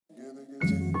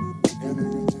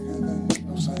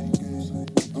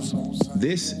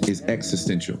This is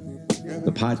Existential,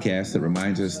 the podcast that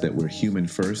reminds us that we're human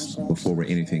first before we're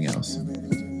anything else.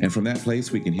 And from that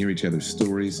place, we can hear each other's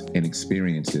stories and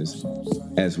experiences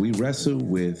as we wrestle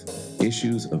with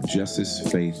issues of justice,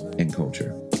 faith, and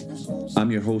culture.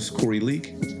 I'm your host, Corey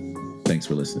Leak. Thanks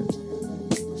for listening.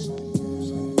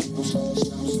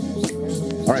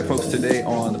 All right, folks, today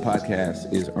on the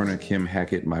podcast is Erna Kim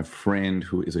Hackett, my friend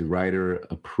who is a writer,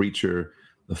 a preacher,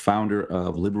 the founder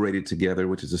of Liberated Together,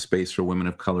 which is a space for women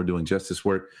of color doing justice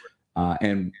work.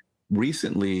 And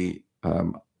recently,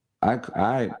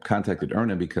 I contacted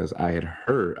Erna because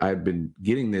I've been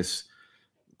getting this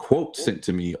quote sent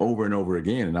to me over and over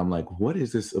again. And I'm like, what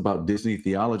is this about Disney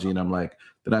theology? And I'm like,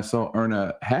 then I saw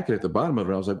Erna Hackett at the bottom of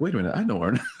it. I was like, wait a minute, I know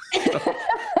Erna.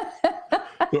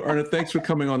 So Erna, thanks for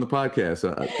coming on the podcast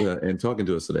and talking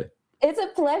to us today. It's a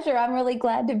pleasure. I'm really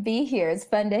glad to be here. It's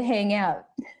fun to hang out.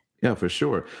 Yeah, for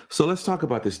sure. So let's talk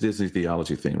about this Disney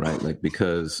theology thing, right? Like,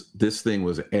 because this thing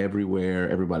was everywhere.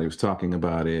 Everybody was talking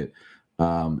about it.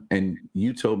 And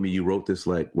you told me you wrote this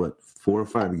 4 or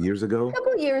 5 years ago? A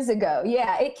couple years ago.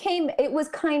 Yeah, it was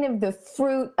kind of the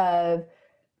fruit of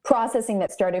processing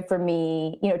that started for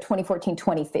me, 2014,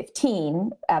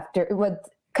 2015, after it was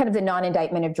kind of the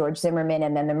non-indictment of George Zimmerman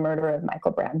and then the murder of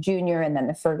Michael Brown Jr. and then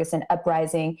the Ferguson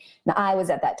uprising. And I was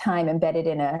at that time embedded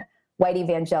in a white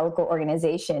evangelical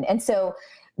organization. And so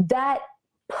that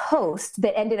post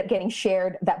that ended up getting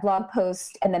shared, that blog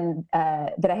post, and then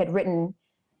that I had written,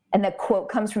 and the quote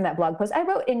comes from that blog post, I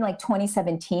wrote in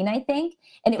 2017, I think.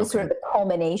 And it was sort of the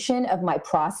culmination of my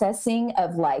processing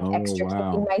of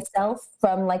extricating myself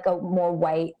from a more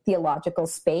white theological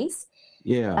space.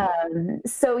 Yeah.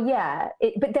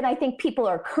 But then I think people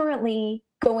are currently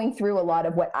going through a lot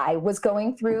of what I was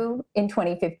going through in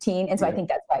 2015. And so I think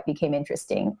that's why it became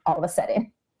interesting all of a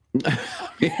sudden.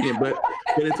 Yeah, but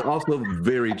it's also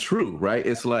very true, right?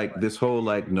 It's like this whole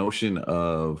notion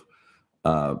of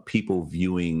people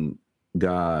viewing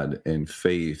God and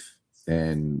faith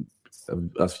and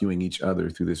us viewing each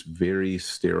other through this very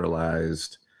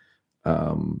sterilized,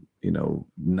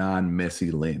 non-messy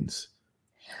lens.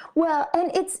 Well,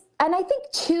 and I think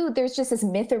too, there's just this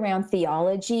myth around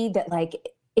theology that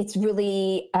it's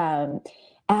really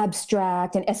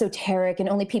abstract and esoteric and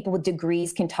only people with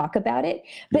degrees can talk about it.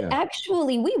 But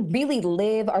actually, we really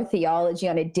live our theology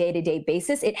on a day-to-day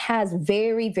basis. It has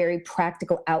very, very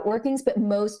practical outworkings, but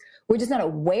we're just not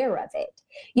aware of it.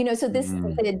 So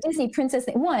the Disney princess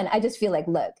thing, I just feel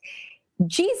look,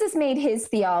 Jesus made his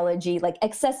theology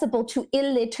accessible to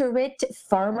illiterate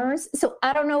farmers. So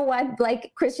I don't know why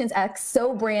Christians act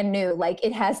so brand new.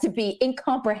 It has to be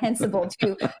incomprehensible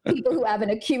to people who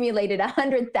haven't accumulated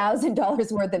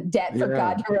 $100,000 worth of debt for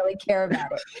God to really care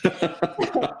about it.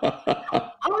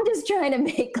 I'm just trying to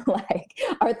make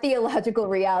our theological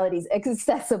realities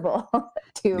accessible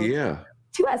to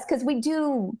us, because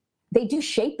they do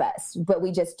shape us, but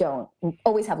we just don't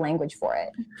always have language for it.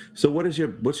 So what's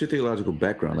your theological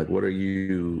background? What are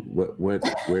you, where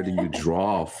do you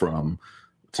draw from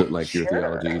to your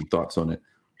theology and thoughts on it?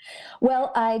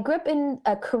 Well, I grew up in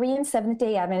a Korean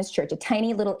Seventh-day Adventist church, a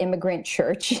tiny little immigrant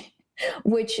church,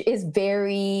 which is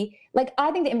very,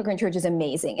 I think the immigrant church is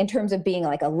amazing in terms of being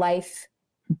a lifeboat,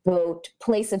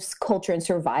 place of culture and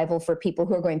survival for people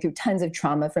who are going through tons of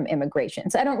trauma from immigration.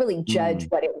 So I don't really judge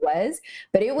what it was,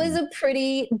 but it was a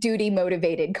pretty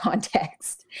duty-motivated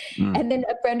context. And then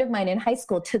a friend of mine in high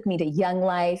school took me to Young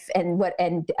Life and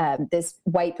this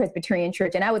white Presbyterian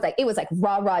church, and it was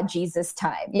rah-rah Jesus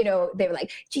time. They were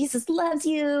Jesus loves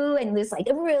you, and there's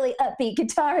really upbeat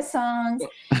guitar songs.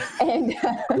 And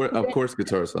of course,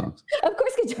 guitar songs. Of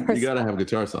course, guitar songs. You got to have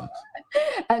guitar songs.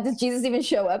 Does Jesus even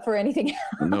show up for anything else?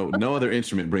 No other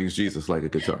instrument brings Jesus like a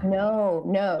guitar.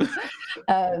 No.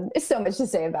 There's so much to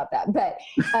say about that. But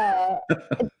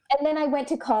and then I went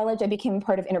to college. I became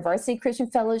part of InterVarsity Christian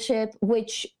Fellowship,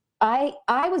 which I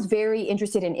was very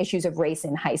interested in issues of race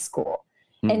in high school.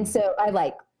 And so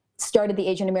I started the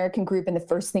Asian American group, and the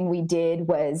first thing we did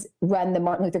was run the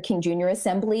Martin Luther King Jr.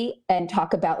 Assembly and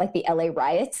talk about the LA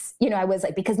riots. I was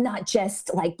because not just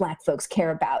Black folks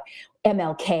care about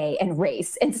MLK and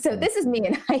race. And so this is me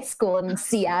in high school in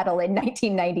Seattle in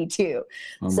 1992.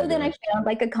 So then I found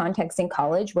a context in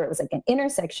college where it was an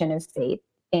intersection of faith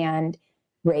and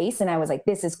race. And I was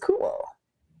this is cool.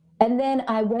 And then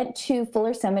I went to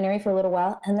Fuller Seminary for a little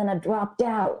while, and then I dropped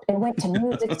out and went to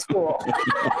music school.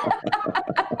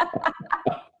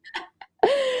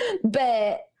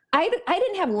 But I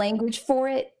didn't have language for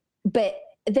it, but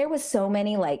there was so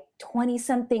many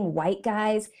 20-something white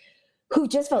guys who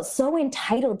just felt so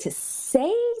entitled to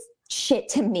say shit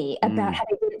to me about how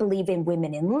they didn't believe in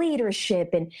women in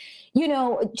leadership. And,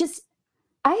 just,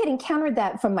 I had encountered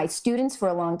that from my students for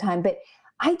a long time, but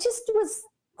I just was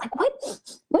like, what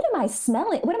am I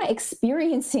smelling? What am I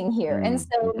experiencing here? And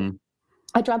so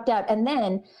I dropped out. And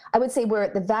then I would say where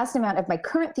the vast amount of my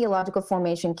current theological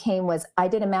formation came was I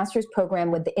did a master's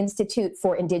program with the Institute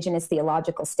for Indigenous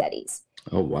Theological Studies.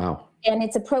 Oh, wow. And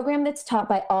it's a program that's taught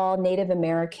by all Native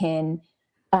American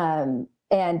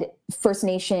and First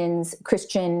Nations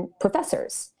Christian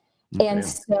professors. Okay. And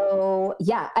so,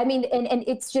 I mean, and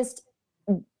it's just,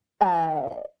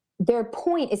 their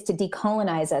point is to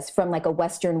decolonize us from like a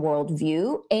Western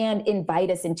worldview and invite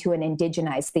us into an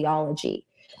indigenized theology.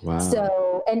 Wow.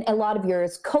 So, and a lot of your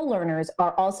co-learners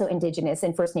are also Indigenous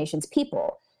and First Nations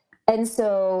people. And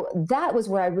so that was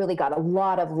where I really got a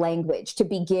lot of language to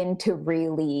begin to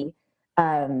really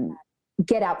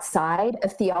get outside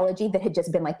of theology that had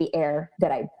just been like the air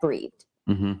that I breathed.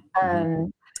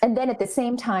 And then at the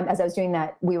same time, as I was doing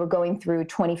that, we were going through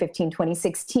 2015,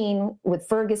 2016 with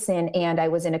Ferguson, and I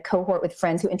was in a cohort with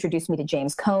friends who introduced me to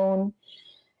James Cone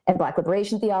and Black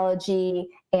liberation theology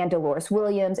and Dolores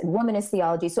Williams and womanist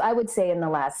theology. So I would say in the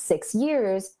last 6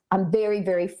 years, I'm very,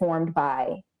 very formed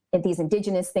by these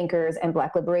Indigenous thinkers and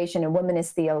Black liberation and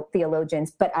womanist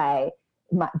theologians. But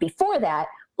before that,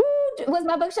 was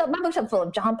my bookshelf full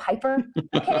of John Piper.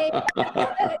 Okay.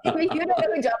 I mean, you don't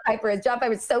know who John Piper is. John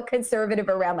Piper is so conservative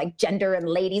around like gender and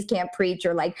ladies can't preach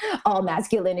or like all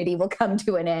masculinity will come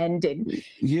to an end. And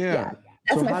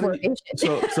that's my formation.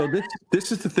 So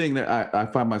this is the thing that I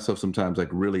find myself sometimes like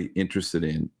really interested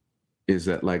in is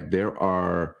that like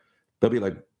there'll be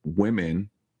like women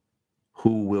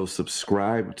who will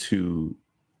subscribe to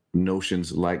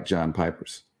notions like John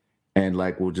Piper's. And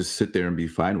like, we'll just sit there and be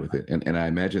fine with it. And I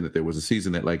imagine that there was a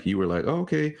season that like, you were like, oh,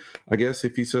 okay, I guess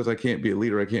if he says I can't be a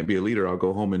leader, I can't be a leader. I'll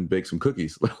go home and bake some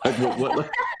cookies. Like what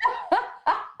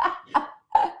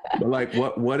but like,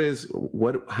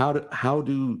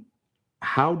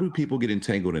 how do people get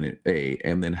entangled in it?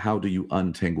 And then how do you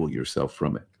untangle yourself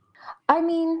from it? I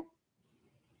mean,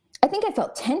 I think I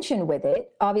felt tension with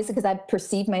it, obviously, because I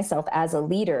perceived myself as a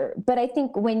leader. But I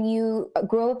think when you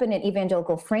grow up in an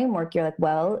evangelical framework, you're like,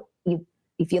 well,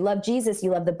 if you love Jesus, you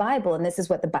love the Bible, and this is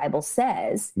what the Bible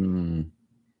says. And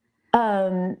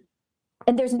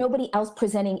there's nobody else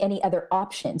presenting any other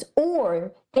options,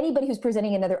 or anybody who's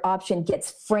presenting another option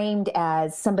gets framed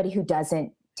as somebody who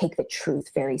doesn't take the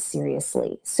truth very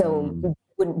seriously. So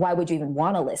why would you even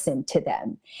want to listen to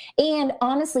them? And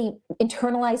honestly,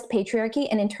 internalized patriarchy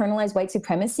and internalized white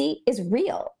supremacy is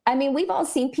real. I mean, we've all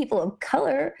seen people of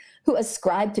color who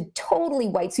ascribe to totally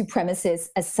white supremacist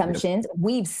assumptions. Yep.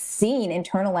 We've seen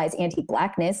internalized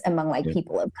anti-Blackness among like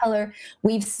people of color.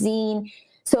 We've seen,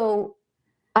 so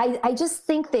I just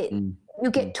think that you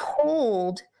get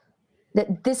told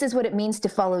that this is what it means to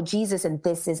follow Jesus, and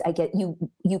this is,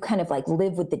 you kind of like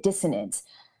live with the dissonance.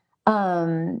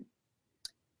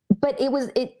 But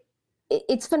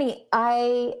it's funny.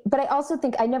 But I also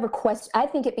think I never questioned. I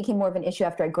think it became more of an issue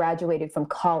after I graduated from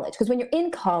college. Because when you're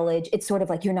in college, it's sort of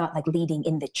like you're not like leading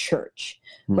in the church,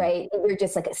 right? You're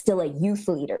just like still a youth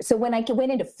leader. So when I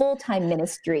went into full-time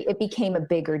ministry, it became a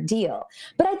bigger deal.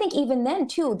 But I think even then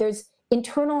too, there's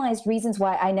internalized reasons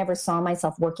why I never saw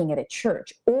myself working at a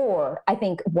church, or I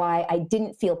think why I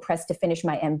didn't feel pressed to finish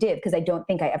my MDiv, because I don't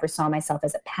think I ever saw myself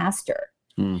as a pastor.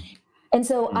 And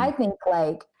so I think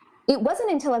like, it wasn't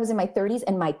until I was in my 30s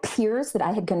and my peers that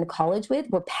I had gone to college with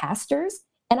were pastors.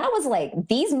 And I was like,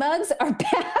 these mugs are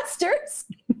pastors?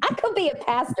 I could be a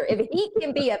pastor if he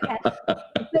can be a pastor.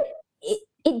 But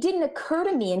it didn't occur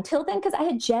to me until then, because I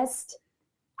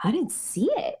didn't see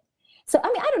it. So, I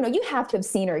mean, I don't know. You have to have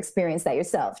seen or experienced that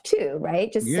yourself too,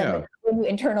 right? Just when you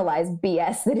internalize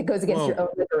BS, that it goes against your own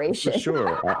liberation. For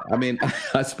sure. I mean,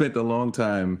 I spent a long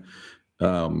time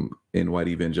in white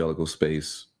evangelical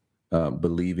space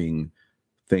believing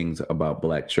things about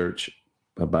Black church,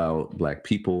 about Black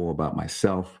people, about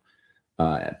myself,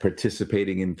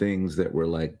 participating in things that were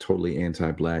like totally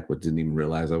anti-Black, but didn't even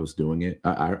realize I was doing it.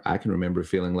 I can remember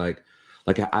feeling like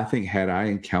I think had I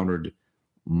encountered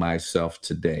myself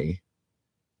today,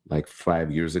 like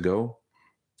 5 years ago,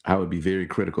 I would be very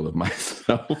critical of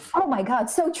myself. Oh my God,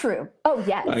 so true. Oh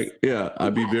yes.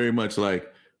 I'd be very much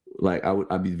like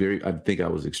I'd think I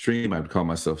was extreme. I would call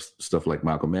myself stuff like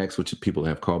Malcolm X, which people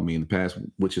have called me in the past,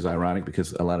 which is ironic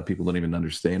because a lot of people don't even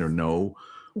understand or know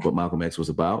what Malcolm X was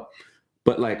about.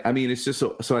 But like, I mean, it's just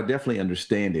so I definitely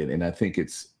understand it. And I think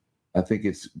it's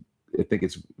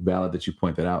valid that you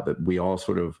point that out, that we all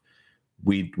sort of,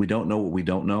 we don't know what we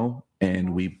don't know,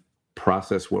 and we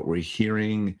process what we're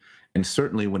hearing. And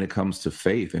certainly when it comes to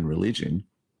faith and religion,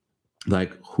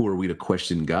 like, who are we to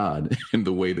question God in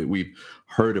the way that we've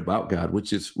heard about God,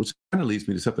 which kind of leads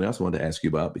me to something else I wanted to ask you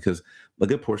about, because a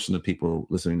good portion of people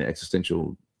listening to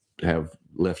Existential have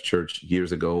left church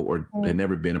years ago or had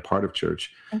never been a part of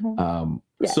church.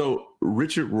 So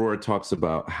Richard Rohr talks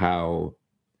about how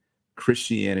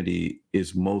Christianity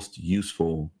is most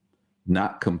useful,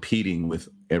 not competing with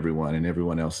everyone and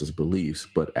everyone else's beliefs,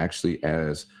 but actually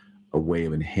as a way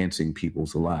of enhancing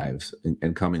people's lives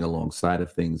and coming alongside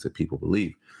of things that people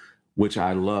believe, which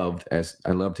I loved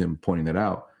him pointing that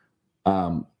out.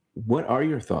 What are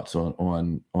your thoughts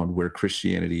on where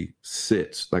Christianity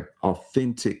sits, like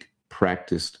authentic,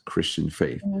 practiced Christian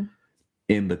faith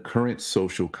in the current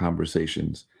social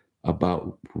conversations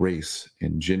about race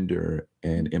and gender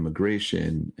and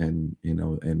immigration and,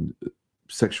 and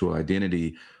sexual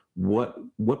identity?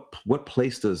 What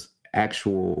place does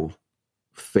actual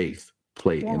faith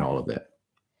play in all of that?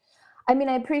 I mean,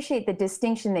 I appreciate the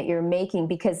distinction that you're making,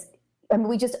 because I mean,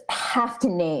 we just have to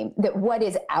name that what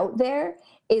is out there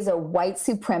is a white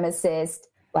supremacist,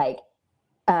 like,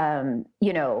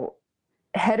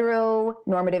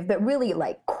 heteronormative, but really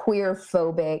like queer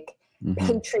phobic,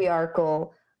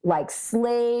 patriarchal, like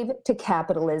slave to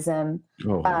capitalism,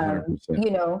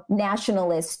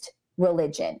 nationalist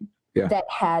religion that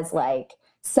has like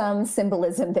some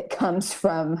symbolism that comes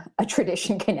from a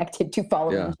tradition connected to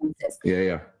following Jesus.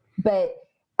 But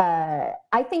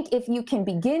I think if you can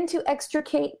begin to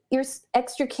extricate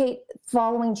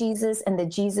following Jesus and the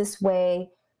Jesus way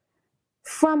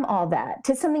from all that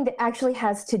to something that actually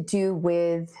has to do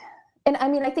with, and I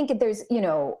mean, I think if there's,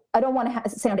 I don't want to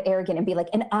sound arrogant and be like,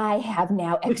 and I have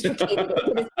now extricated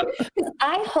it. Because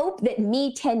I hope that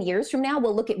me 10 years from now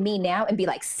will look at me now and be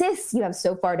like, sis, you have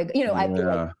so far to go. I feel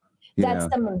like that's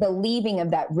some of the leaving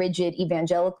of that rigid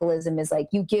evangelicalism, is like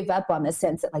you give up on the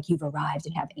sense that like you've arrived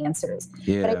and have answers.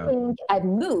 But I think I've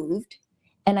moved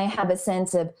and I have a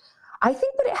sense of, I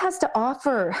think what it has to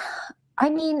offer, I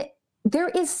mean, there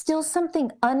is still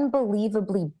something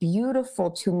unbelievably beautiful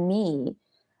to me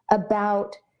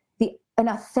about an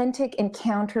authentic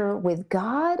encounter with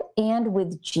God and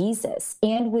with Jesus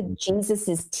and with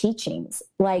Jesus's teachings.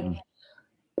 Like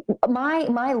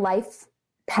my life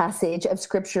passage of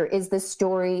scripture is the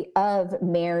story of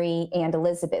Mary and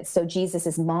Elizabeth, so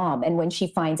Jesus's mom, and when she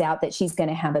finds out that she's going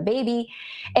to have a baby,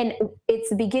 and it's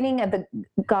the beginning of the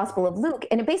Gospel of Luke,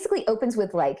 and it basically opens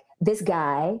with like this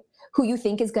guy who you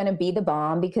think is going to be the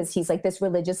bomb because he's like this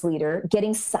religious leader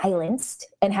getting silenced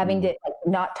and having to like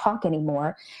not talk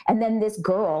anymore, and then this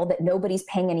girl that nobody's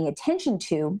paying any attention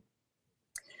to,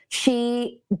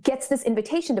 she gets this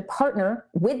invitation to partner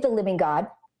with the living God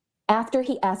after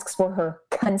he asks for her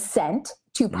consent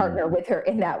to partner with her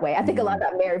in that way. I think a lot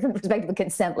about Mary from the perspective of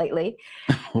consent lately.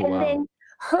 Then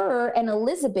her and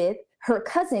Elizabeth, her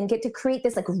cousin, get to create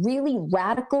this like really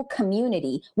radical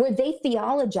community where they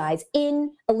theologize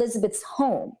in Elizabeth's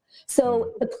home.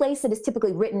 So the place that is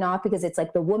typically written off because it's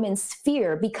like the woman's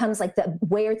sphere becomes like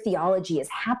where theology is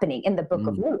happening in the book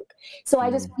of Luke. So I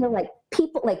just feel like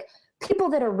people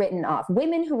that are written off,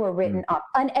 women who are written off,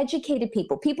 uneducated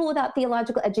people without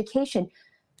theological education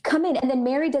come in. And then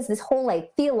Mary does this whole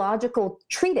like theological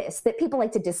treatise that people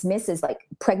like to dismiss as like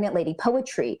pregnant lady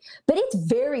poetry, but it's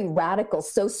very radical,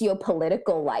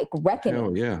 socio-political, like reckoning.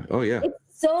 Oh yeah. It's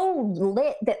so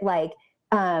lit that like,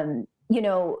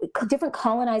 different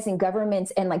colonizing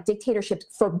governments and like dictatorships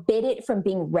forbid it from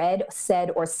being read,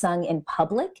 said, or sung in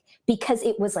public because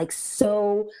it was like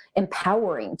so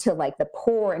empowering to like the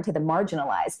poor and to the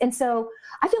marginalized. And so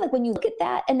I feel like when you look at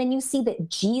that and then you see that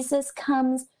Jesus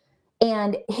comes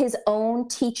and his own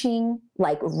teaching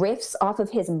like riffs off of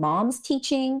his mom's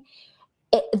teaching,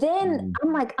 then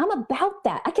I'm like, I'm about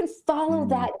that. I can follow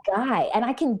that guy and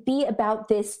I can be about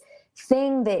this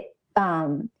thing that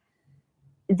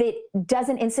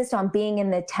doesn't insist on being in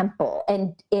the temple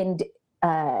and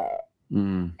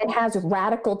has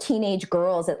radical teenage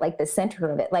girls at like the center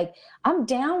of it. Like I'm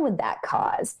down with that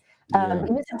cause.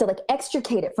 You just have to like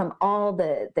extricate it from all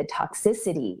the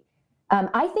toxicity.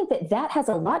 I think that has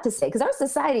a lot to say because our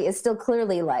society is still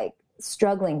clearly like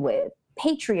struggling with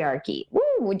patriarchy.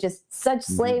 We're just such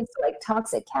slaves to like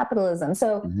toxic capitalism.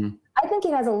 So I think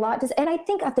it has a lot to say. And I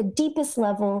think at the deepest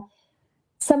level,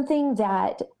 something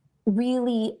that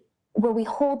really where we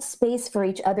hold space for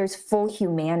each other's full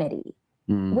humanity,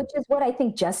 which is what I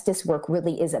think justice work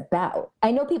really is about.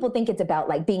 I know people think it's about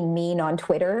like being mean on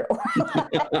Twitter.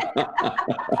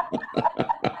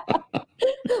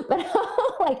 But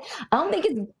like, I don't think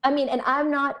it's, I mean, and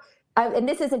I'm not, and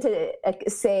this isn't to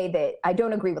say that I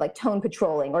don't agree with like tone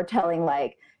patrolling or telling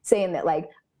like, saying that like,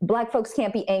 Black folks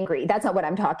can't be angry. That's not what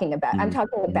I'm talking about. I'm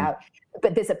talking about,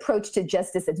 but this approach to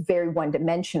justice that's very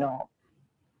one-dimensional.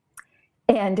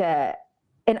 And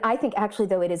I think actually,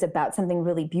 though, it is about something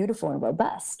really beautiful and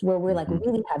robust, where we're like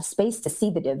really have space to see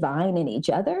the divine in each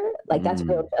other. Like that's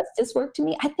real justice work to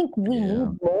me. I think we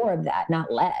need more of that,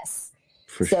 not less.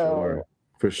 For sure.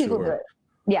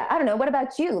 Yeah, I don't know. What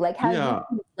about you? Like,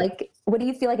 what do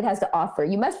you feel like it has to offer?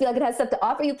 You must feel like it has stuff to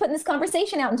offer. You putting this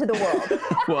conversation out into the world.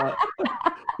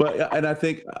 And I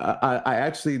think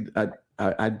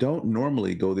I don't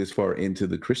normally go this far into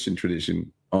the Christian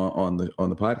tradition on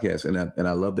the podcast, and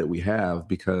I love that we have,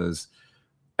 because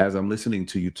as I'm listening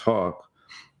to you talk,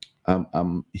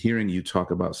 I'm hearing you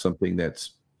talk about something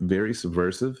that's very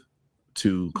subversive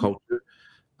to culture.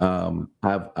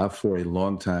 I've for a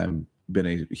long time been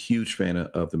a huge fan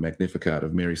of the Magnificat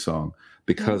of Mary Song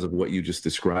because of what you just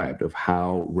described, of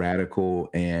how radical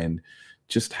and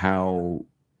just how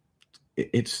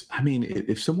it's, I mean,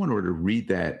 if someone were to read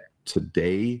that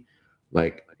today,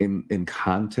 like in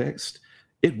context,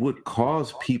 it would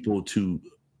cause people to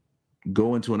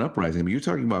go into an uprising. I mean, you're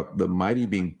talking about the mighty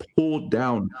being pulled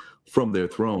down from their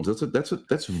thrones.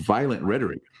 That's violent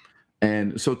rhetoric.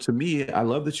 And so to me, I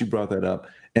love that you brought that up.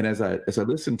 And as I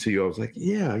listened to you, I was like,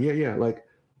 yeah. Like,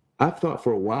 I've thought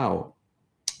for a while,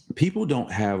 people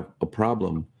don't have a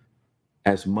problem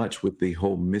as much with the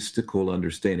whole mystical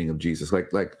understanding of Jesus.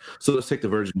 Like, so let's take the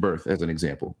virgin birth as an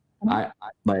example. I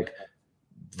like,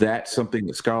 that's something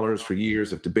that scholars for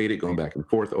years have debated, going back and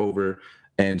forth over,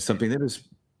 and something that is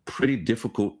pretty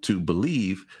difficult to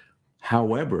believe.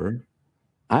 However,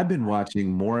 I've been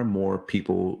watching more and more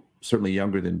people, certainly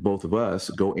younger than both of us,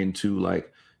 go into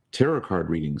like tarot card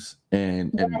readings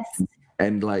and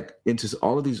like into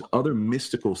all of these other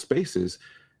mystical spaces,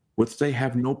 which they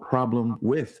have no problem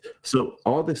with. So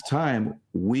all this time,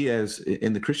 we as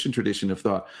in the Christian tradition have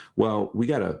thought, well,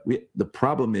 the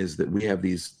problem is that we have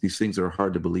these things that are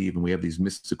hard to believe, and we have these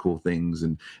mystical things,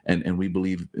 and we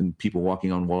believe in people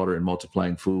walking on water and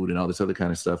multiplying food and all this other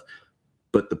kind of stuff.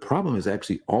 But the problem has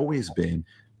actually always been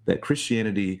that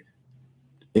Christianity,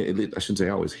 I shouldn't say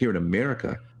always, here in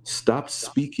America, stopped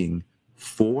speaking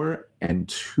for and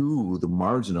to the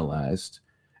marginalized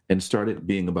and started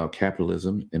being about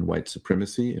capitalism and white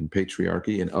supremacy and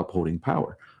patriarchy and upholding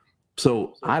power.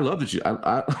 So I love that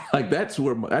I like, that's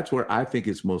where I think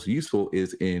it's most useful,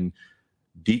 is in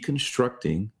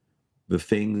deconstructing the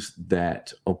things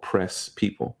that oppress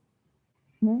people.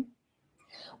 Mm-hmm.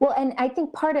 Well, and I think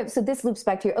so this loops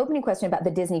back to your opening question about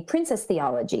the Disney princess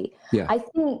theology. Yeah. I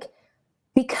think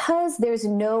because there's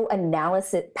no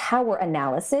power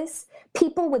analysis,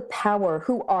 people with power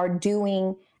who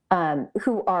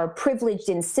are privileged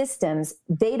in systems,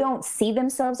 they don't see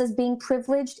themselves as being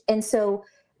privileged. And so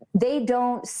they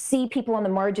don't see people on the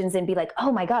margins and be like,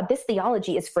 oh my God, this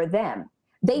theology is for them.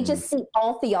 They just see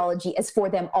all theology as for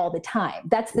them all the time.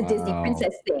 That's the Disney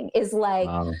princess thing, is like,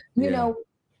 you know,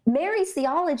 Mary's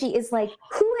theology is like,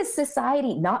 who is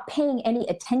society not paying any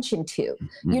attention to?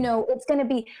 You know, it's going to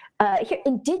be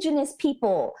indigenous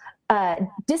people,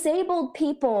 disabled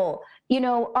people, you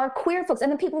know, our queer folks,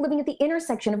 and then people living at the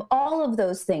intersection of all of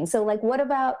those things. So like, what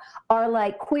about our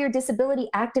like queer disability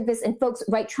activists and folks,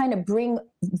 right, trying to bring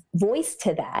voice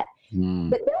to that?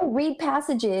 But they'll read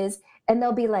passages and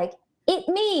they'll be like, it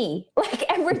me, like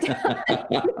every time.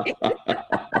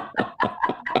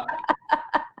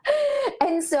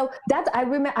 And so that's,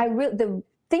 the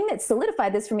thing that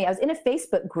solidified this for me, I was in a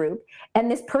Facebook group, and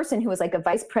this person who was like a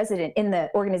vice president in the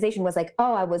organization was like,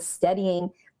 oh, I was studying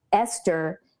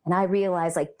Esther, and I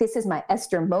realized like, this is my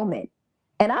Esther moment.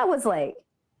 And I was like,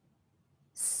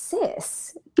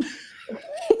 sis,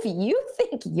 if you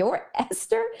think you're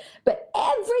Esther, but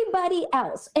everybody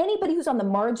else, anybody who's on the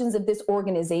margins of this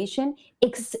organization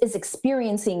is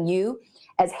experiencing you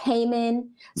as Haman.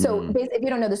 So if you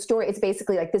don't know the story, it's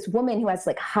basically like this woman who has to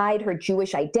like hide her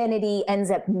Jewish identity,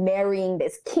 ends up marrying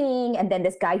this king, and then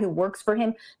this guy who works for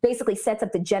him basically sets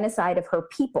up the genocide of her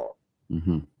people.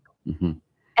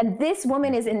 And this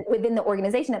woman is within the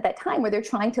organization at that time where they're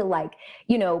trying to like,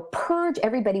 you know, purge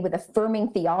everybody with affirming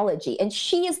theology. And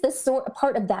she is the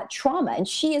part of that trauma, and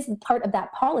she is part of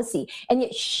that policy. And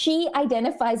yet she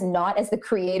identifies not as the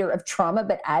creator of trauma,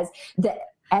 but as the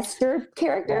Esther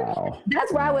character. Wow.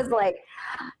 That's where I was like,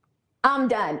 I'm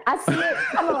done. I see it.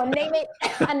 Come on, name it.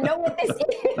 I know what this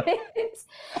is.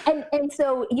 And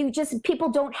so people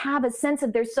don't have a sense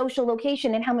of their social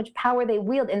location and how much power they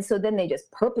wield. And so then they just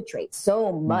perpetrate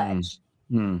so much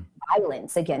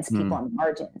violence against people on the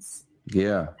margins.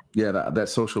 Yeah. That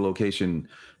social location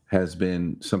has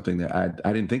been something that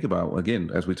I didn't think about.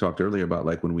 Again, as we talked earlier about,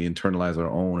 like when we internalize our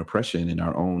own oppression and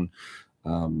our own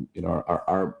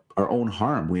our own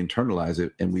harm. We internalize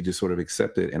it and we just sort of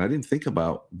accept it. And I didn't think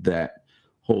about that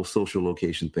whole social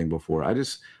location thing before.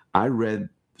 I read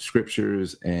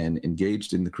scriptures and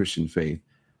engaged in the Christian faith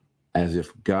as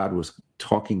if God was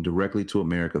talking directly to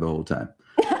America the whole time.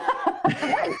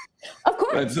 Right. Of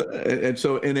course. And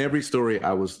so in every story,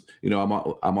 I was,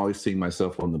 I'm always seeing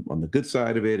myself on the good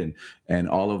side of it, and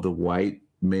all of the white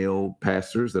male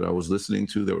pastors that I was listening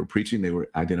to that were preaching, they were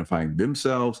identifying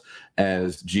themselves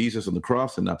as Jesus on the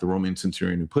cross and not the Roman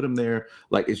centurion who put him there.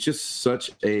 Like, it's such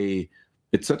a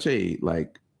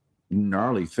like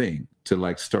gnarly thing to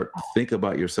like start to think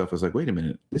about yourself as like, wait a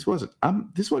minute, this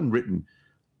wasn't written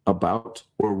about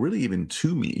or really even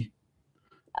to me.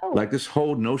 Oh. Like, this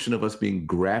whole notion of us being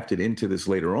grafted into this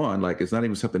later on, like, it's not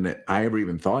even something that I ever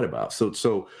even thought about.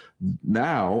 So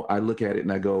now I look at it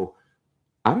and I go,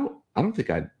 I don't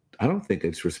think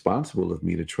it's responsible of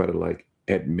me to try to like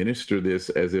administer this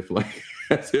as if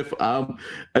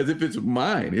it's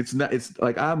mine. It's not. It's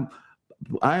like I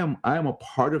am a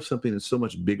part of something that's so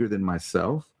much bigger than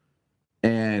myself,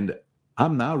 and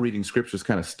I'm now reading scriptures,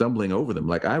 kind of stumbling over them.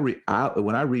 Like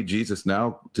when I read Jesus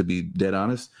now, to be dead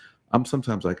honest, I'm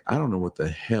sometimes like, I don't know what the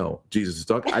hell Jesus is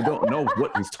talking. I don't know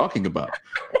what he's talking about.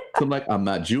 So I'm like, I'm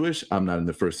not Jewish. I'm not in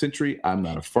the first century. I'm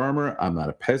not a farmer. I'm not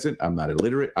a peasant. I'm not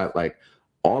illiterate. I like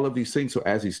all of these things. So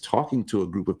as he's talking to a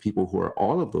group of people who are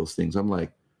all of those things, I'm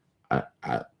like,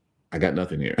 I got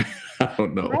nothing here. I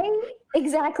don't know. Right?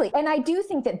 Exactly. And I do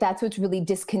think that that's what's really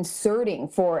disconcerting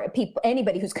for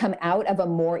anybody who's come out of a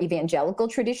more evangelical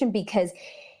tradition, because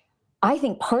I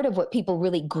think part of what people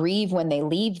really grieve when they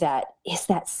leave that is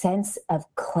that sense of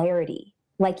clarity.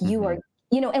 Like you are,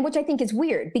 and which I think is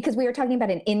weird, because we are talking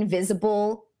about an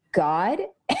invisible God,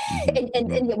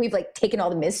 and yet we've like taken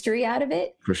all the mystery out of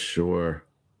it. For sure.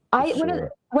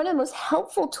 One of the most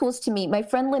helpful tools to me, my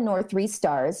friend Lenore Three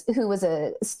Stars, who was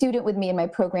a student with me in my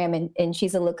program, and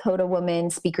she's a Lakota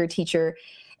woman, speaker, teacher,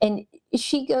 and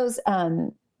she goes,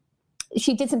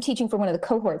 she did some teaching for one of the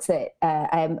cohorts that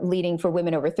I'm leading for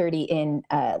women over 30 in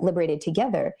Liberated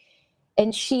Together.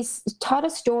 And she taught a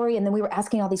story, and then we were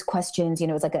asking all these questions.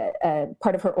 It was like a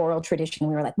part of her oral tradition.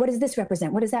 We were like, what does this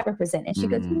represent? What does that represent? And she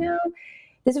goes,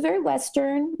 this is very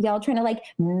Western. Y'all trying to like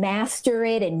master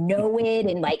it and know it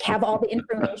and like have all the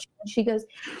information. And she goes,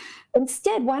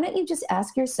 instead, why don't you just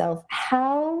ask yourself,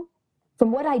 how,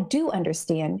 from what I do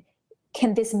understand,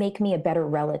 can this make me a better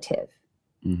relative?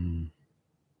 Mm-hmm.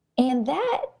 And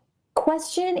that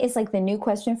question is like the new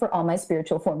question for all my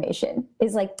spiritual formation.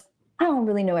 Is like, I don't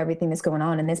really know everything that's going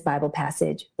on in this Bible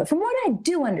passage, but from what I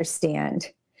do understand,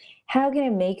 how can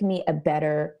it make me a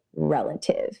better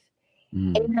relative?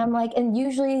 And I'm like, and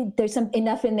usually there's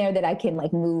enough in there that I can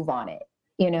like move on it,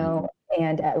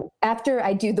 and after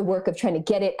I do the work of trying to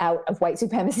get it out of white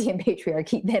supremacy and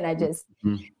patriarchy, then I just,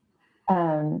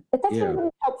 but that's really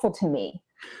helpful to me.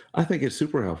 I think it's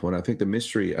super helpful. And I think the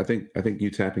mystery, I think you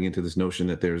tapping into this notion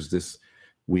that there's this,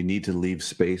 we need to leave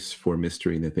space for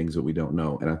mystery and the things that we don't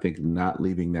know. And I think not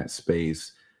leaving that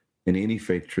space in any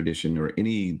faith tradition or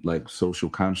any like social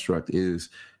construct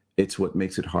it's what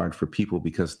makes it hard for people,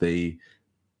 because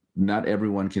not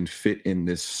everyone can fit in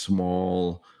this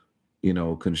small,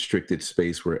 constricted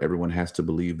space where everyone has to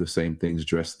believe the same things,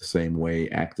 dress the same way,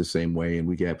 act the same way. And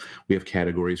we have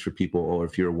categories for people. Oh,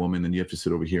 if you're a woman, then you have to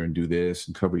sit over here and do this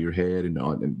and cover your head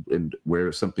and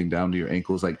wear something down to your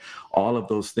ankles. Like all of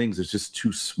those things is just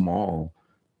too small.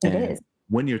 It is.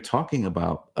 When you're talking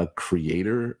about a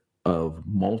creator of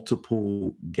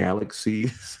multiple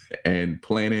galaxies and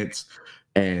planets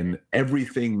and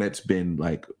everything that's been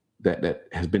like that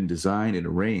has been designed and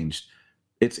arranged,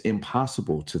 it's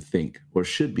impossible to think, or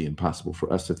should be impossible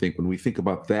for us to think, when we think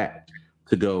about that,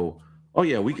 to go, oh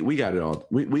yeah, we got it all.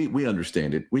 We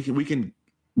understand it. We can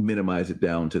minimize it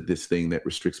down to this thing that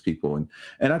restricts people.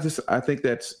 And I think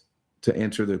that's, to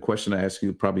answer the question I asked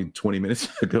you probably 20 minutes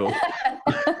ago,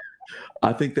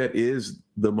 I think that is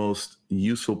the most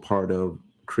useful part of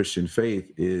Christian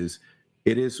faith.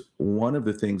 It is one of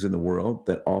the things in the world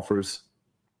that offers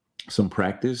some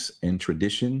practice and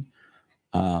tradition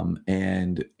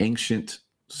and ancient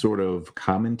sort of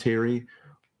commentary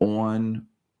on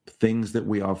things that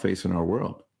we all face in our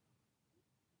world,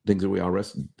 things that we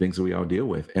all deal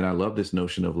with. And I love this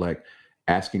notion of like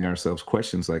asking ourselves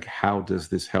questions like, how does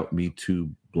this help me to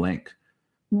blank?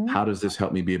 How does this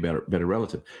help me be a better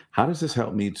relative? How does this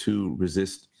help me to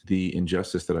resist the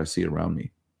injustice that I see around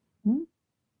me?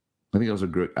 I think those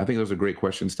are great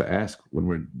questions to ask when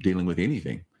we're dealing with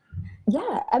anything.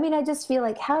 Yeah. I mean, I just feel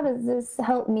like, how does this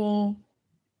help me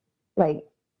like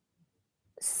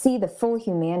see the full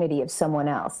humanity of someone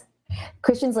else?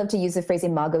 Christians love to use the phrase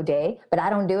Imago Dei, but I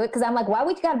don't do it because I'm like, why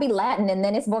we got to be Latin and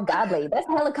then it's more godly? That's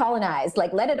hella colonized.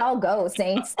 Like, let it all go,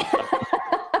 saints.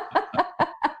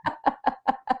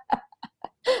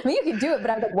 I mean, you can do it,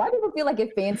 but I'm like, why do people feel like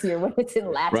it's fancier when it's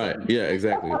in Latin? Right. Yeah,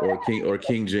 exactly. Or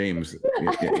King James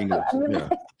English. I mean, Yeah.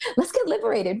 like, let's get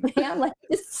liberated, man. Like,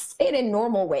 just say it in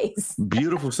normal ways.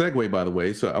 Beautiful segue, by the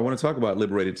way. So I want to talk about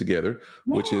Liberated Together,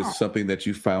 which is something that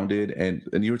you founded, and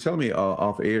you were telling me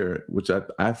off air, which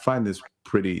I find this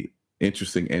pretty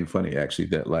interesting and funny, actually,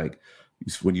 that like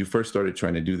when you first started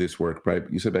trying to do this work, right?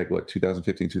 You said back, what,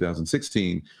 2015,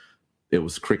 2016, it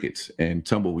was crickets and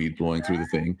tumbleweed blowing through the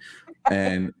thing.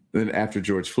 And then after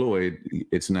George Floyd,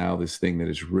 it's now this thing that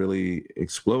is really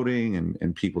exploding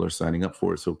and people are signing up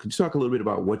for it. So could you talk a little bit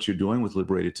about what you're doing with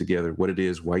Liberated Together, what it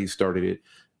is, why you started it,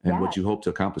 and what you hope to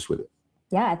accomplish with it?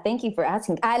 Yeah, thank you for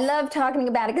asking. I love talking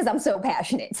about it because I'm so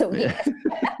passionate. So yeah.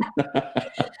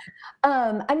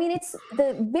 I mean, it's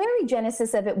the very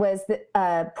genesis of it was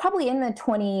that probably in the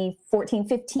 2014,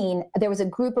 15, there was a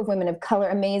group of women of color,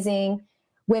 amazing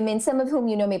women, some of whom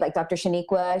you know, maybe like Dr.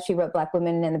 Shaniqua, she wrote Black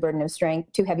Women and the Burden of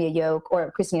Strength, Too Heavy a Yoke,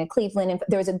 or Christina Cleveland. And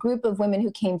there was a group of women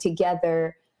who came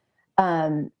together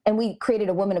and we created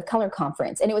a Women of Color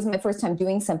conference. And it was my first time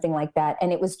doing something like that.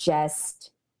 And it was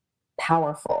just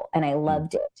powerful and I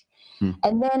loved it.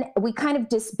 And then we kind of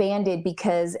disbanded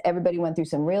because everybody went through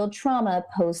some real trauma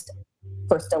post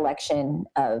first election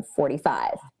of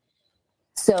 45.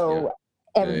 So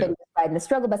everybody was riding the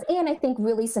struggle bus. And I think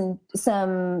really some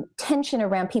tension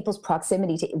around people's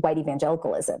proximity to white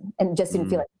evangelicalism and just didn't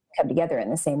feel like they come together in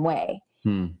the same way.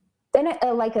 Then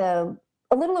like a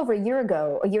little over a year and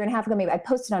a half ago, maybe I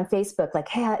posted on Facebook, like,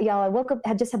 hey, y'all, I woke up,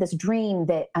 I just had this dream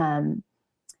that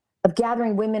of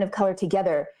gathering women of color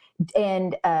together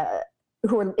and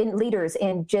who are in leaders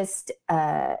and just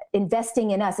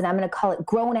investing in us. And I'm going to call it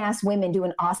grown ass women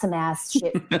doing awesome ass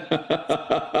shit.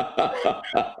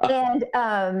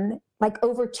 And like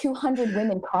over 200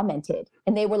 women commented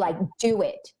and they were like, do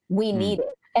it. We need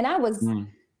it. And I was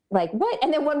like, what?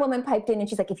 And then one woman piped in and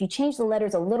she's like, if you change the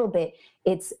letters a little bit,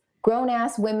 it's grown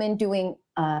ass women doing,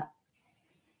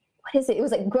 what is it? It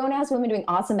was like grown ass women doing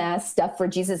awesome ass stuff for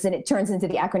Jesus. And it turns into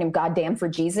the acronym Goddamn for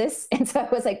Jesus. And so I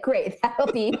was like, great,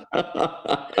 that'll be. So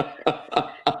I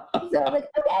was like,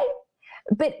 okay.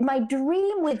 But my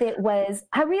dream with it was,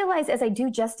 I realized as I do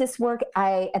justice work,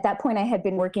 at that point I had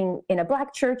been working in a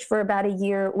Black church for about a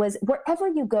year, was wherever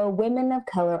you go, women of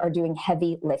color are doing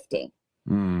heavy lifting.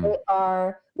 They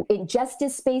are in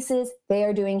justice spaces, they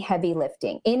are doing heavy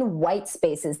lifting. In white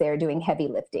spaces, they're doing heavy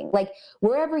lifting. Like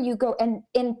wherever you go, and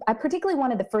I particularly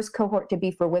wanted the first cohort to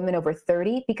be for women over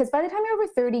 30, because by the time you're over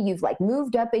 30, you've like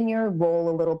moved up in your role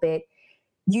a little bit.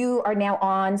 You are now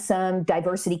on some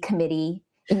diversity committee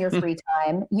in your free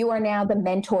time. You are now the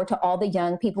mentor to all the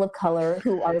young people of color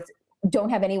who don't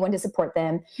have anyone to support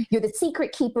them. You're the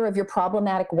secret keeper of your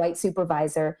problematic white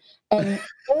supervisor. And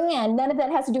none of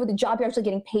that has to do with the job you're actually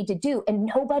getting paid to do.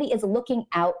 And nobody is looking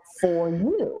out for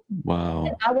you. Wow.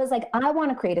 And I was like, I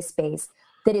want to create a space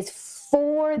that is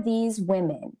for these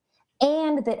women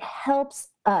and that helps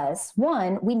us.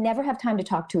 One, we never have time to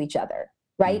talk to each other,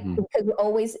 right? Because we're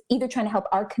always either trying to help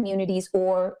our communities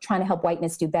or trying to help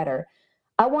whiteness do better.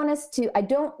 I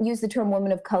don't use the term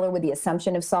woman of color with the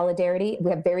assumption of solidarity.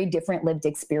 We have very different lived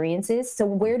experiences. So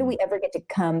where do we ever get to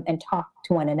come and talk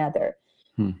to one another?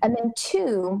 And then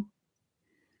two,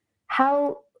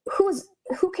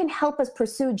 who can help us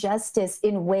pursue justice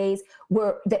in ways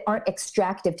that aren't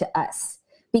extractive to us?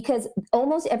 Because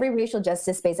almost every racial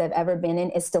justice space I've ever been in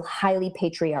is still highly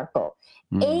patriarchal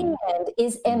and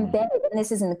is embedded, and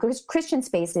this is in the Christian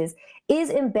spaces, is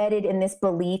embedded in this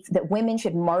belief that women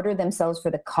should martyr themselves for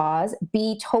the cause,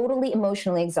 be totally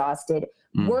emotionally exhausted,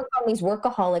 work on these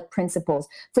workaholic principles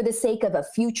for the sake of a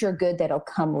future good that'll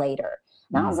come later.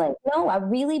 And I was like, no, I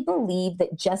really believe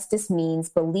that justice means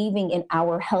believing in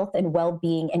our health and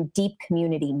well-being and deep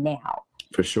community now.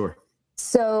 For sure.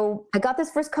 So I got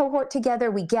this first cohort together.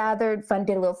 We gathered, did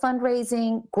a little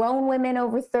fundraising, grown women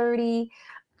over 30,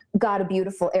 got a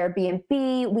beautiful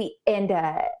Airbnb.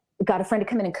 Got a friend to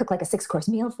come in and cook like a 6-course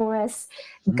meal for us.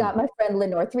 Got my friend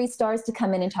Lenore 3 Stars to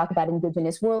come in and talk about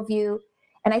Indigenous worldview.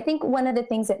 And I think one of the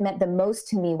things that meant the most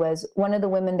to me was one of the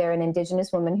women there, an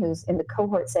Indigenous woman who's in the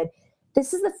cohort, said,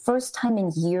 this is the first time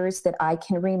in years that I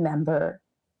can remember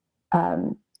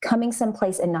coming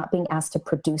someplace and not being asked to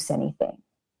produce anything.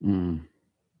 And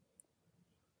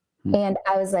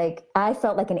I was like, I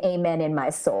felt like an amen in my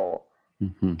soul.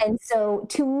 And so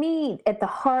to me, at the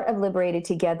heart of Liberated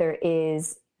Together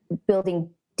is building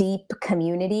deep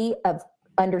community of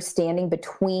understanding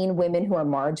between women who are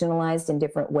marginalized in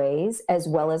different ways, as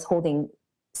well as holding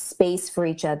space for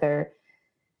each other.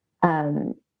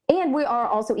 And we are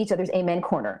also each other's amen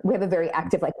corner. We have a very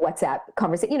active like WhatsApp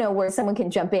conversation, where someone can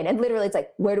jump in and literally it's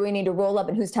like, where do we need to roll up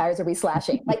and whose tires are we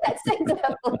slashing? Like that sense of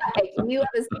like you have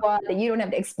a squad that you don't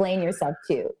have to explain yourself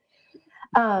to.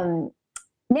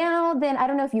 Now then, I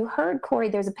don't know if you heard, Corey,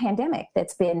 there's a pandemic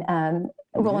that's been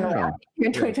rolling around here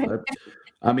in 2020.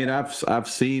 I mean, I've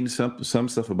seen some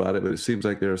stuff about it, but it seems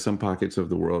like there are some pockets of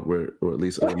the world where, or at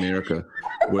least of America,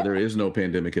 where there is no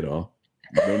pandemic at all.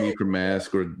 No need for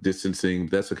masks or distancing.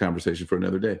 That's a conversation for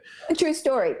another day. True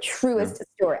story. Truest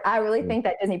story. I really think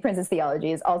that Disney princess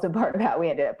theology is also part of how we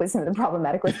ended up with some of the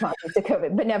problematic responses to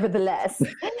COVID. But nevertheless,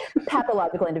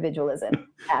 pathological individualism,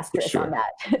 asterisk on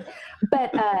that.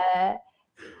 But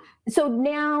so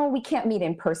now we can't meet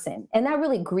in person. And that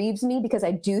really grieves me because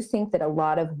I do think that a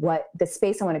lot of what the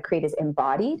space I want to create is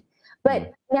embodied.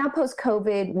 But now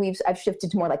post-COVID, I've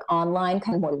shifted to more like online,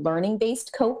 kind of more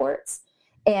learning-based cohorts.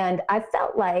 And I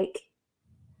felt like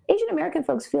Asian American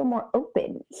folks feel more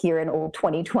open here in old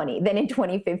 2020 than in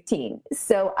 2015.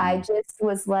 So I just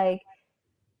was like,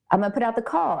 I'm going to put out the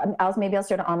call. Maybe I'll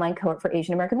start an online cohort for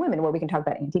Asian American women where we can talk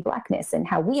about anti-Blackness and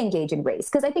how we engage in race.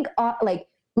 Because I think like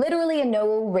literally in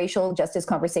no racial justice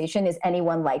conversation is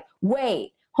anyone like,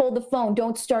 wait, hold the phone,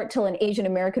 don't start till an Asian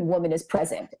American woman is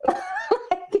present.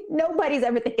 Nobody's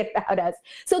ever thinking about us.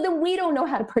 So then we don't know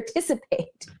how to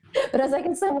participate. But as like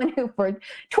as someone who for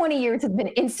 20 years has been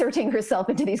inserting herself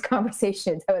into these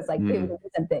conversations, I was like, we do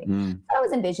something. So I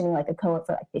was envisioning like a cohort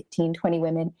for like 15, 20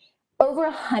 women. Over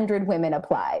 100 women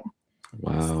applied.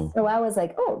 Wow. So I was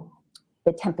like, oh,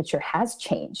 the temperature has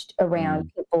changed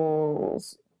around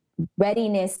people's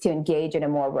readiness to engage in a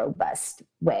more robust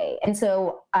way. And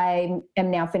so I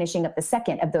am now finishing up the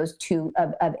second of those two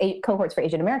of 8 cohorts for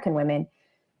Asian American women.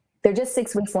 They're just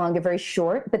 6 weeks long. They're very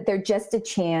short, but they're just a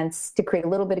chance to create a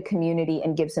little bit of community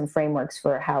and give some frameworks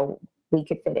for how we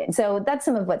could fit in. So that's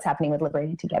some of what's happening with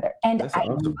Liberating Together. And that's I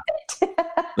awesome.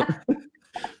 love it.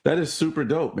 That is super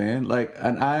dope, man. Like,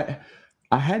 and I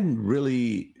hadn't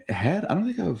really I don't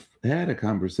think I've had a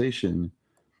conversation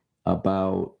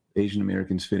about Asian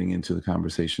Americans fitting into the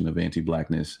conversation of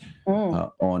anti-Blackness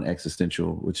on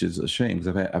Existential, which is a shame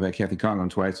because I've had Kathy Kong on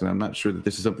twice, and I'm not sure that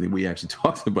this is something we actually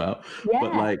talked about. Yeah.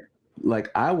 But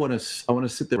like I want to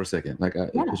sit there for a second, like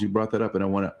because you brought that up, and I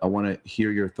want to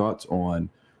hear your thoughts on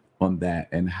that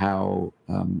and how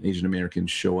Asian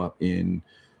Americans show up in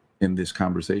this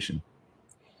conversation.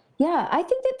 Yeah, I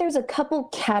think that there's a couple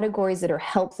categories that are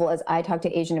helpful as I talk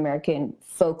to Asian American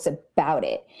folks about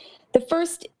it. The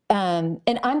first, and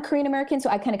I'm Korean American, so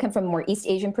I kind of come from a more East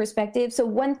Asian perspective. So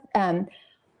one, I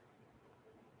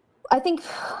think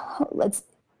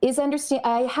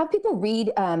I have people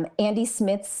read Andy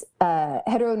Smith's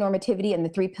Heteronormativity and the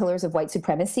Three Pillars of White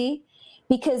Supremacy,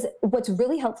 because what's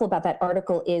really helpful about that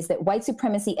article is that white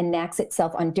supremacy enacts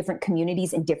itself on different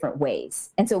communities in different ways.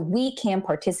 And so we can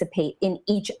participate in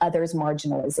each other's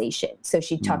marginalization. So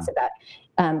she talks about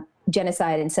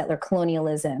genocide and settler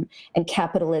colonialism and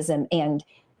capitalism and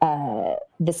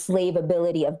the slave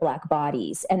ability of Black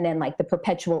bodies, and then like the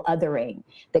perpetual othering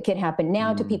that can happen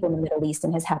now to people in the Middle East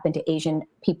and has happened to Asian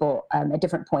people at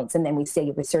different points. And then we see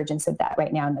a resurgence of that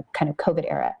right now in the kind of COVID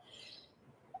era.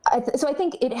 So I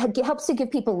think it helps to give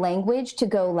people language to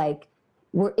go like,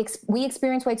 we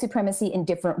experience white supremacy in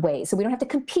different ways. So we don't have to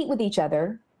compete with each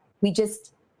other. We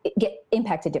just get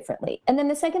impacted differently. And then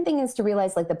the second thing is to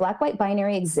realize like the Black-white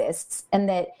binary exists, and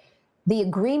that the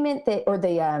agreement that, or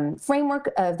the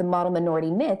framework of the model minority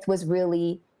myth was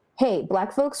really, hey,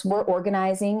 Black folks were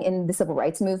organizing in the civil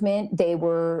rights movement. They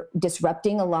were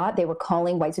disrupting a lot. They were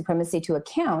calling white supremacy to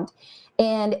account.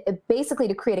 And basically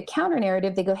to create a counter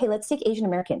narrative, they go, hey, let's take Asian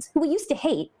Americans, who we used to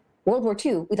hate, World War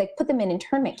II, we like put them in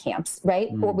internment camps, right?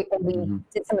 Or we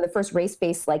did some of the first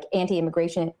race-based, like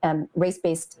anti-immigration,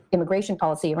 race-based immigration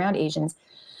policy around Asians.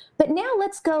 But now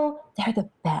let's go, they're the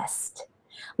best.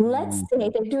 Let's say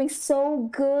they're doing so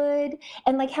good,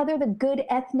 and like how they're the good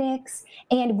ethnics,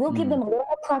 and we'll give them a little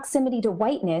proximity to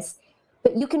whiteness,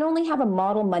 but you can only have a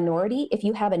model minority if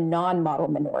you have a non-model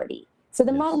minority. So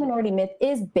the model minority myth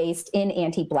is based in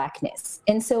anti-Blackness.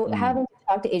 And so having to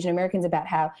talk to Asian Americans about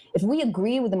how if we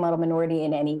agree with the model minority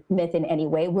in any myth in any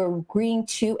way, we're agreeing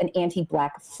to an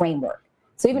anti-Black framework.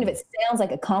 So even if it sounds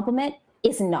like a compliment,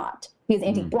 it's not, because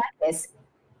anti-Blackness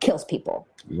kills people.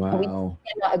 Wow. And we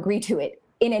cannot agree to it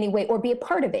in any way or be a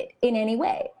part of it in any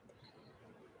way.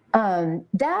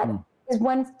 That is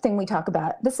one thing we talk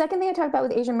about. The second thing I talk about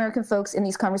with Asian American folks in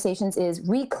these conversations is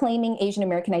reclaiming Asian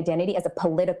American identity as a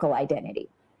political identity.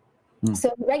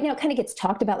 So right now it kind of gets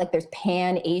talked about like there's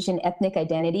pan-Asian ethnic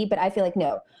identity, but I feel like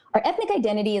no. Our ethnic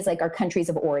identity is like our countries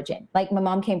of origin. Like my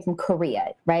mom came from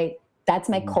Korea, right? That's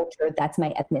my culture, that's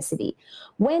my ethnicity.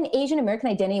 When Asian American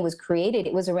identity was created,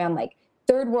 it was around like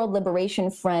Third World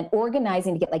Liberation Front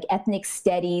organizing to get like ethnic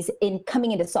studies in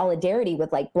coming into solidarity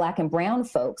with like Black and brown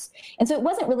folks. And so it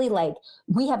wasn't really like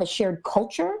we have a shared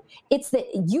culture. It's that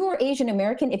you're Asian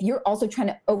American if you're also trying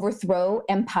to overthrow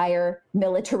empire,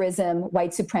 militarism,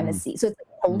 white supremacy. So it's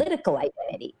a political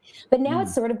identity. But now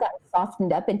it's sort of gotten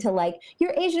softened up into like,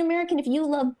 you're Asian American if you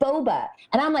love boba.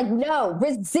 And I'm like, no,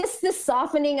 resist the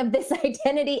softening of this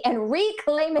identity and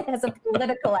reclaim it as a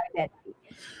political identity.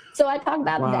 So I talk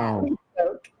about that.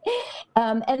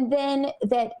 And then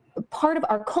that part of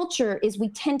our culture is we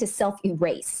tend to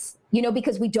self-erase,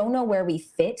 because we don't know where we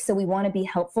fit. So we want to be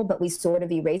helpful, but we sort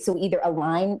of erase. So we either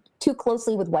align too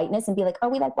closely with whiteness and be like, are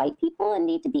we like white people and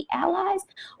need to be allies?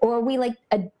 Or are we like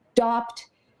adopt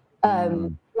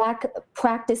Black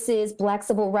practices, Black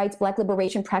civil rights, Black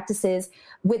liberation practices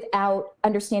without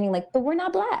understanding like, but we're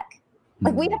not Black.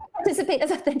 Like we have to participate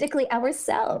as authentically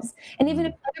ourselves. And even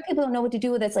if other people don't know what to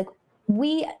do with us, like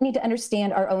we need to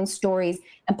understand our own stories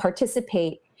and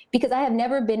participate, because I have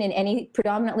never been in any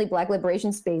predominantly Black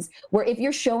liberation space where if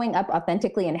you're showing up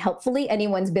authentically and helpfully,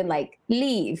 anyone's been like,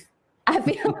 leave. I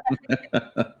feel like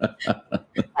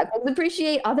I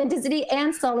appreciate authenticity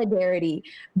and solidarity,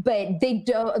 but they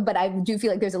don't. But I do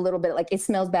feel like there's a little bit like it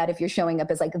smells bad if you're showing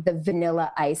up as like the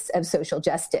vanilla ice of social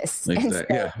justice.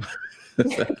 Exactly. Yeah.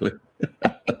 Exactly.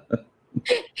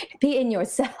 Be in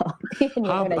yourself.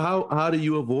 How do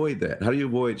you avoid that? How do you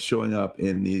avoid showing up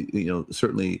in the,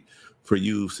 certainly for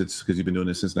you, because you've been doing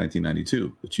this since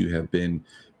 1992, that you have been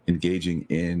engaging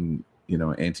in,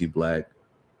 anti-Black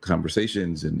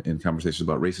conversations and conversations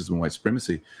about racism and white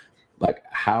supremacy. Like,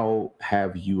 how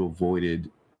have you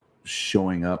avoided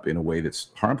showing up in a way that's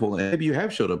harmful? And maybe you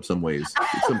have showed up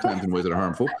sometimes in ways that are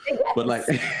harmful, but like,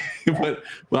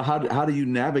 but how do you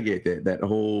navigate that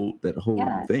whole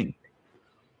thing?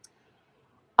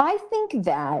 I think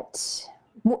that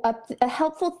a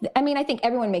helpful, I think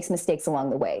everyone makes mistakes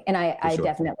along the way, and I sure.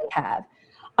 definitely have.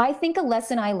 I think a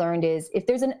lesson I learned is, if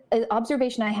there's an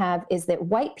observation I have, is that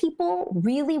white people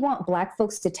really want Black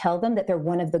folks to tell them that they're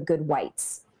one of the good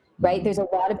whites, right? Mm-hmm. There's a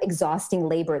lot of exhausting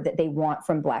labor that they want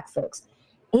from Black folks.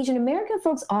 Asian American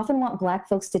folks often want Black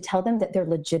folks to tell them that they're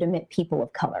legitimate people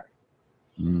of color.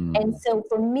 And so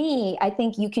for me, I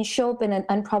think you can show up in an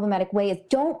unproblematic way is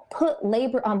don't put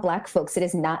labor on Black folks. It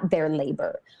is not their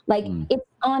labor. Like it's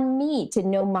on me to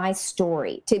know my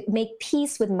story, to make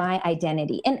peace with my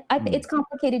identity. And it's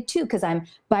complicated too, because I'm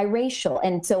biracial.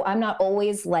 And so I'm not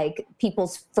always like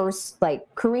people's first, like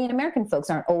Korean American folks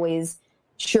aren't always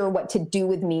sure what to do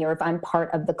with me or if I'm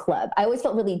part of the club. I always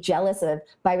felt really jealous of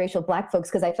biracial Black folks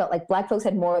because I felt like Black folks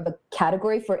had more of a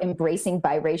category for embracing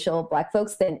biracial Black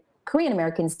folks than Korean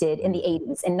Americans did in the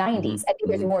 80s and 90s. I think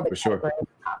there's more of a category.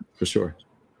 For sure.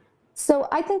 So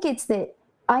I think it's that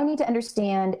I need to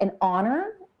understand and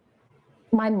honor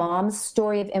my mom's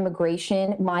story of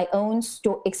immigration, my own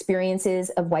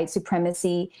experiences of white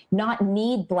supremacy, not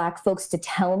need Black folks to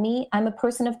tell me I'm a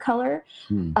person of color,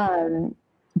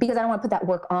 because I don't want to put that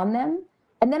work on them.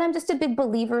 And then I'm just a big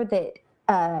believer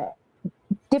that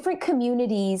different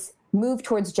communities move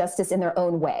towards justice in their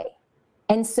own way.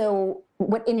 And so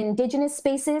what in Indigenous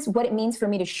spaces, what it means for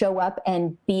me to show up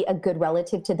and be a good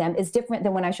relative to them is different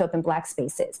than when I show up in Black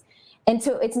spaces. And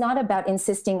so it's not about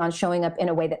insisting on showing up in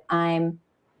a way that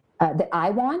that I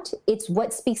want. It's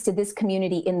what speaks to this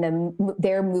community in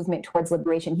their movement towards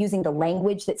liberation, using the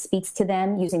language that speaks to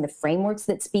them, using the frameworks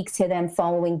that speaks to them,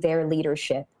 following their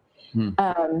leadership,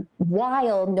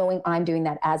 while knowing I'm doing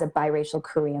that as a biracial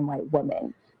Korean white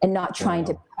woman and not trying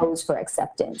to pose for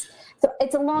acceptance. So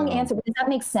it's a long answer, but does that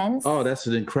make sense? Oh, that's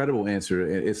an incredible answer.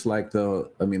 It's like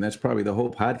that's probably the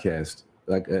whole podcast.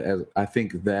 Like, I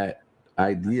think that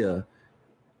idea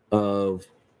of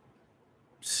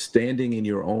standing in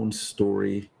your own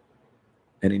story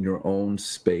and in your own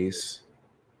space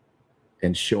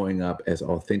and showing up as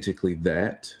authentically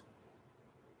that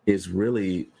is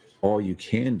really all you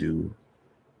can do.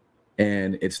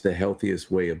 And it's the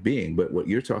healthiest way of being. But what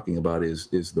you're talking about is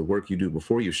the work you do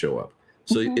before you show up.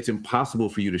 So it's impossible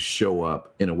for you to show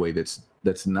up in a way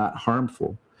that's not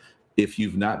harmful if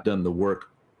you've not done the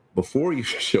work before you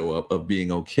show up of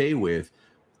being okay with,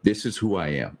 this is who I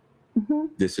am.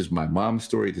 This is my mom's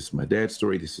story. This is my dad's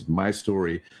story. This is my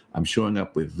story. I'm showing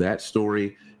up with that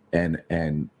story, and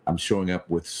I'm showing up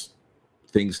with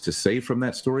things to say from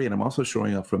that story. And I'm also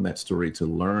showing up from that story to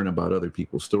learn about other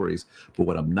people's stories. But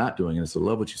what I'm not doing, and I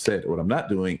love what you said, what I'm not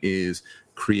doing is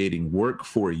creating work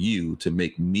for you to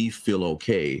make me feel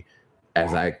okay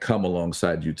as I come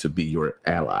alongside you to be your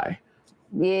ally.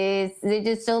 Yes, there's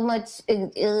just so much.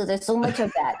 There's so much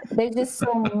of that. There's just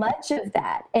so much of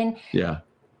that, and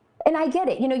I get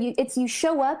it. You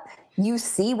show up, you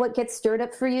see what gets stirred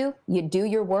up for you, you do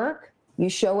your work, you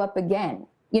show up again.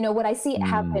 What I see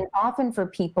happen often for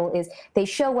people is they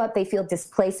show up, they feel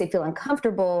displaced, they feel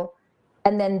uncomfortable,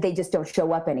 and then they just don't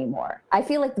show up anymore. I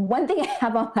feel like the one thing I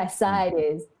have on my side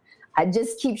is I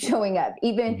just keep showing up.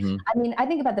 Even, I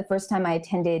think about the first time I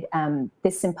attended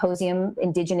this symposium,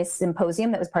 Indigenous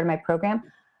symposium, that was part of my program.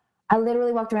 I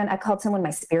literally walked around, I called someone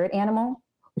my spirit animal,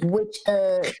 which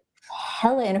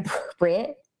hella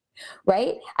inappropriate,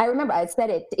 right? I remember I said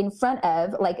it in front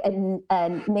of like a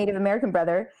Native American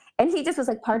brother, and he just was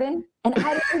like, pardon? And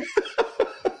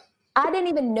I didn't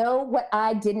even know what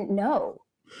I didn't know,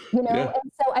 Yeah.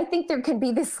 And so I think there can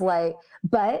be this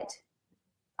but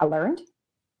I learned.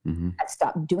 I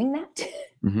stopped doing that.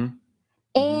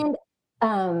 And,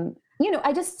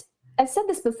 I've said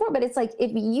this before, but it's like,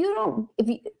 if you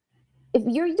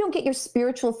don't get your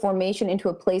spiritual formation into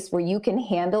a place where you can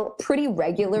handle pretty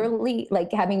regularly,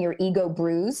 like having your ego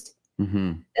bruised,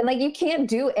 and like, you can't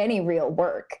do any real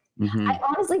work. I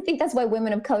honestly think that's why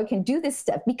women of color can do this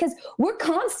stuff, because we're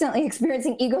constantly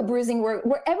experiencing ego bruising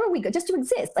wherever we go, just to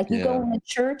exist. Like you go in the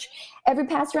church, every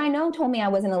pastor I know told me I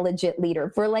wasn't a legit leader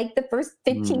for like the first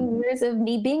 15 years of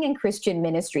me being in Christian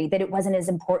ministry, that it wasn't as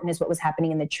important as what was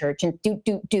happening in the church, and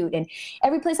and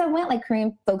every place I went, like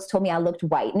Korean folks told me I looked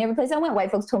white, and every place I went, white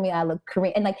folks told me I looked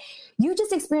Korean, and like you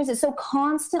just experience it so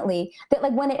constantly that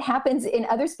like when it happens in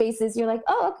other spaces, you're like,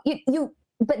 oh, you.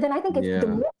 But then I think the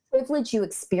more privilege you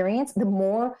experience, the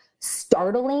more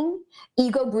startling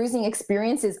ego bruising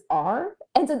experiences are.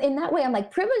 And so in that way, I'm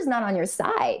like, privilege is not on your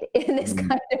side in this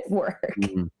kind of work.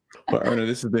 Well, Erna,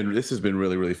 this has been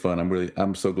really, really fun.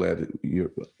 I'm so glad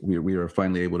that we are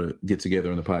finally able to get together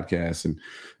on the podcast, and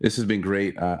this has been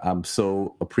great. I'm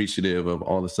so appreciative of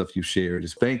all the stuff you shared.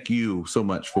 Just thank you so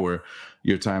much for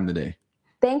your time today.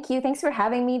 Thank you. Thanks for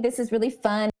having me. This is really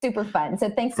fun, super fun. So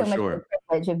thanks so much for the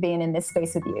privilege of being in this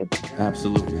space with you.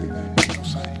 Absolutely.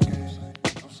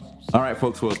 All right,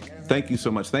 folks. Well, thank you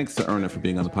so much. Thanks to Erna for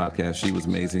being on the podcast. She was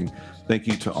amazing. Thank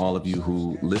you to all of you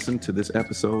who listened to this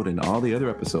episode and all the other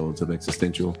episodes of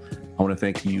Existential. I want to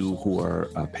thank you who are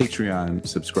Patreon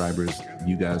subscribers.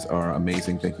 You guys are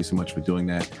amazing. Thank you so much for doing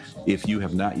that. If you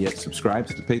have not yet subscribed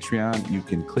to the Patreon, you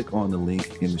can click on the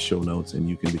link in the show notes and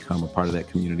you can become a part of that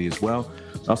community as well.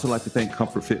 I'd also like to thank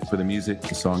Comfort Fit for the music.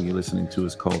 The song you're listening to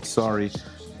is called Sorry.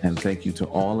 And thank you to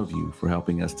all of you for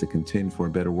helping us to contend for a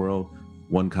better world,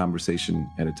 one conversation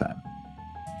at a time.